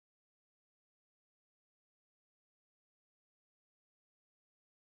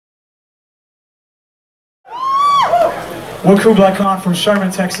We're KUBLAI from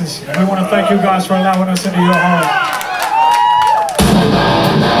Sherman, Texas. We want to thank you guys for allowing us into your home.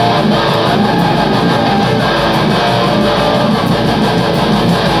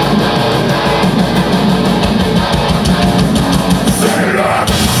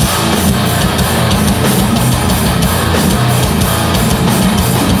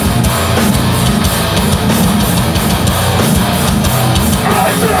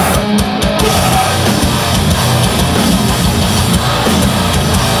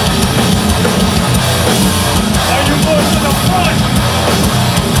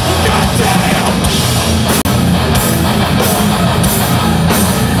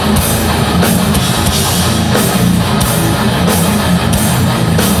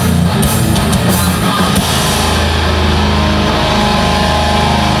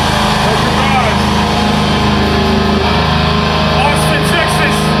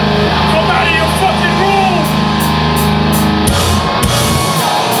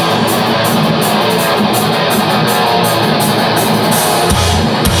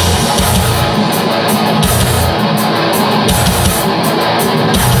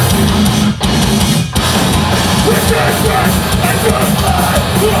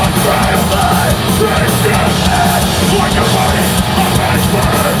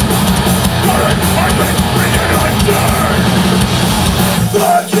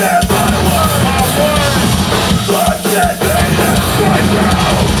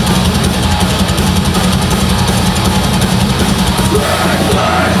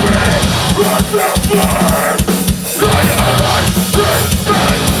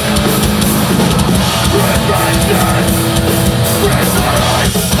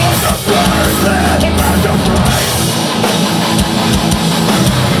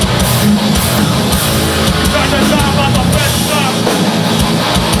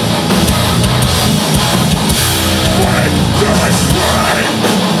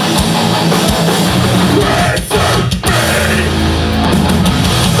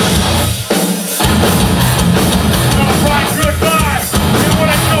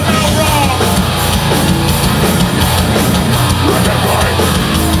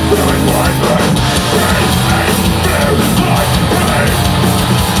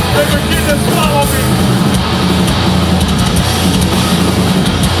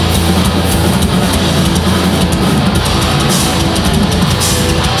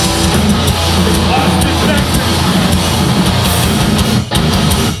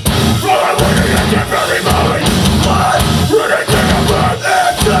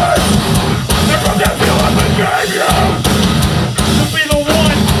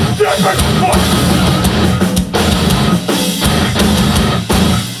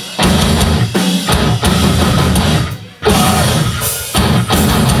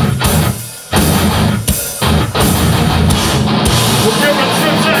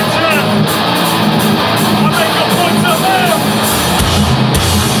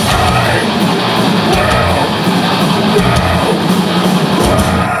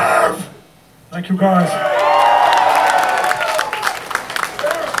 Thank you guys.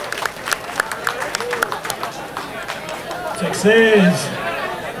 CapZeyeZ.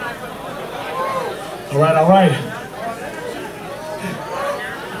 All right.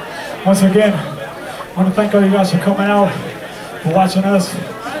 Once again, I want to thank all you guys for coming out, for watching us,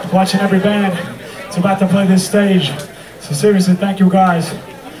 for watching every band that's about to play this stage. So seriously, thank you guys.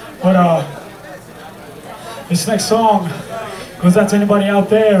 But this next song goes out to anybody out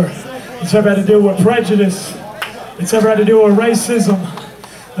there that's ever had to deal with prejudice, it's ever had to deal with racism.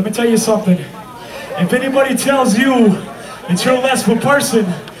 Let me tell you something. If anybody tells you that you're less of a person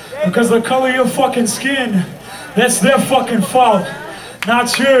because of the color of your fucking skin, that's their fucking fault,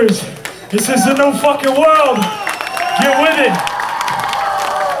 not yours. This is the new fucking world. Get with it.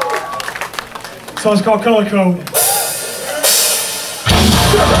 This song's called Color Code.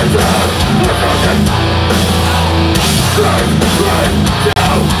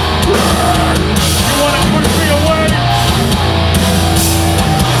 You wanna push me away?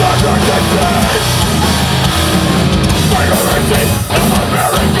 Minority of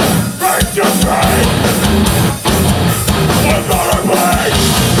American right to pay. I'm gonna pay.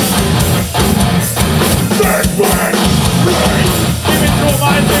 This way, please. Give it to him,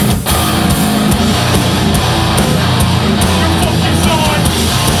 Isaac. Your fucking son.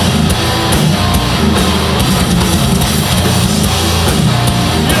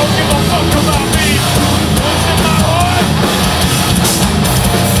 You don't give a fuck about me. What's in my heart?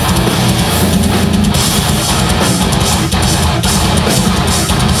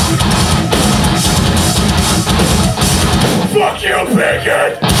 Fuck you,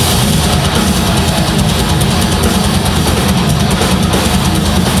 bigot!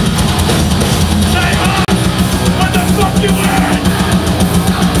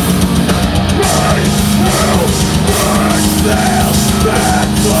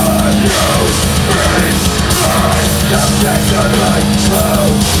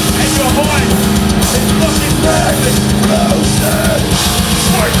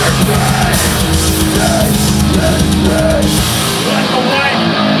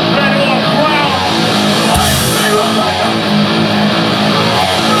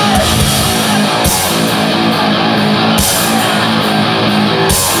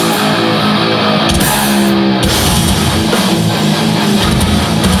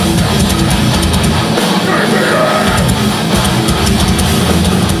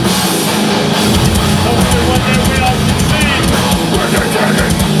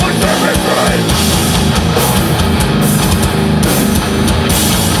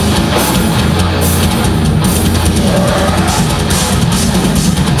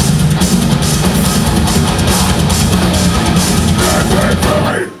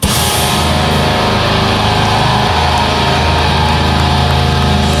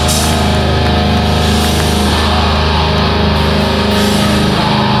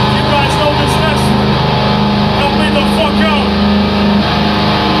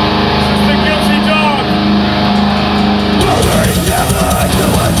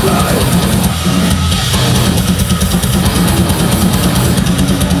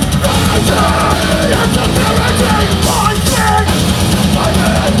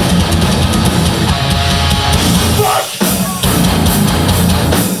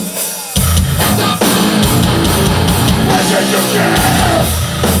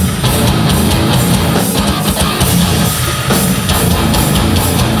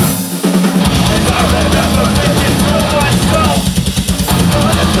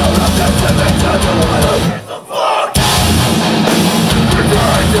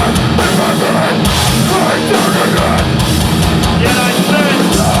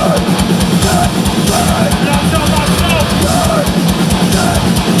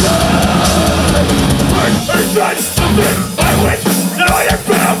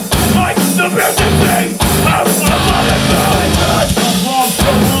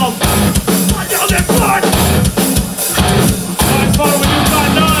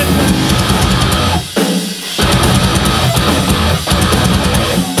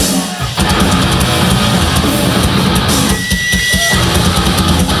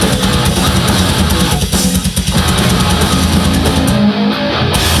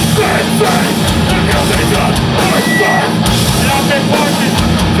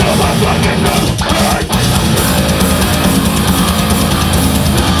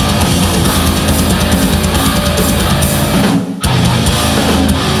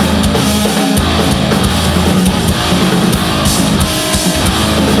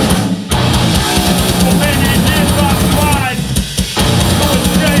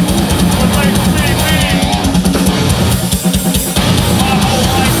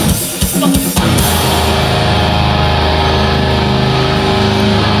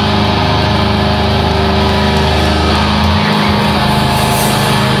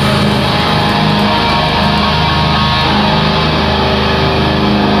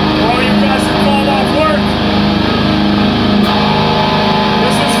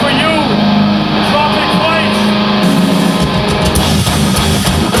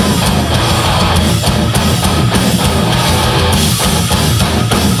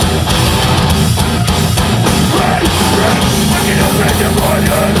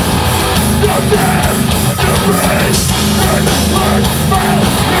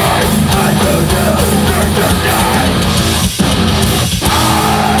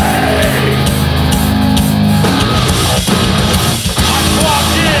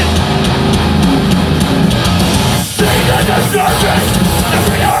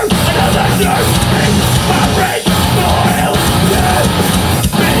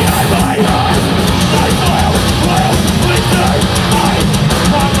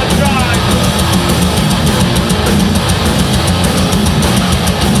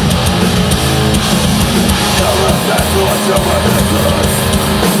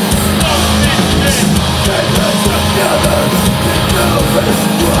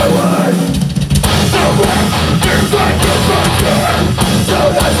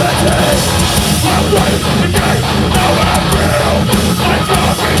 life.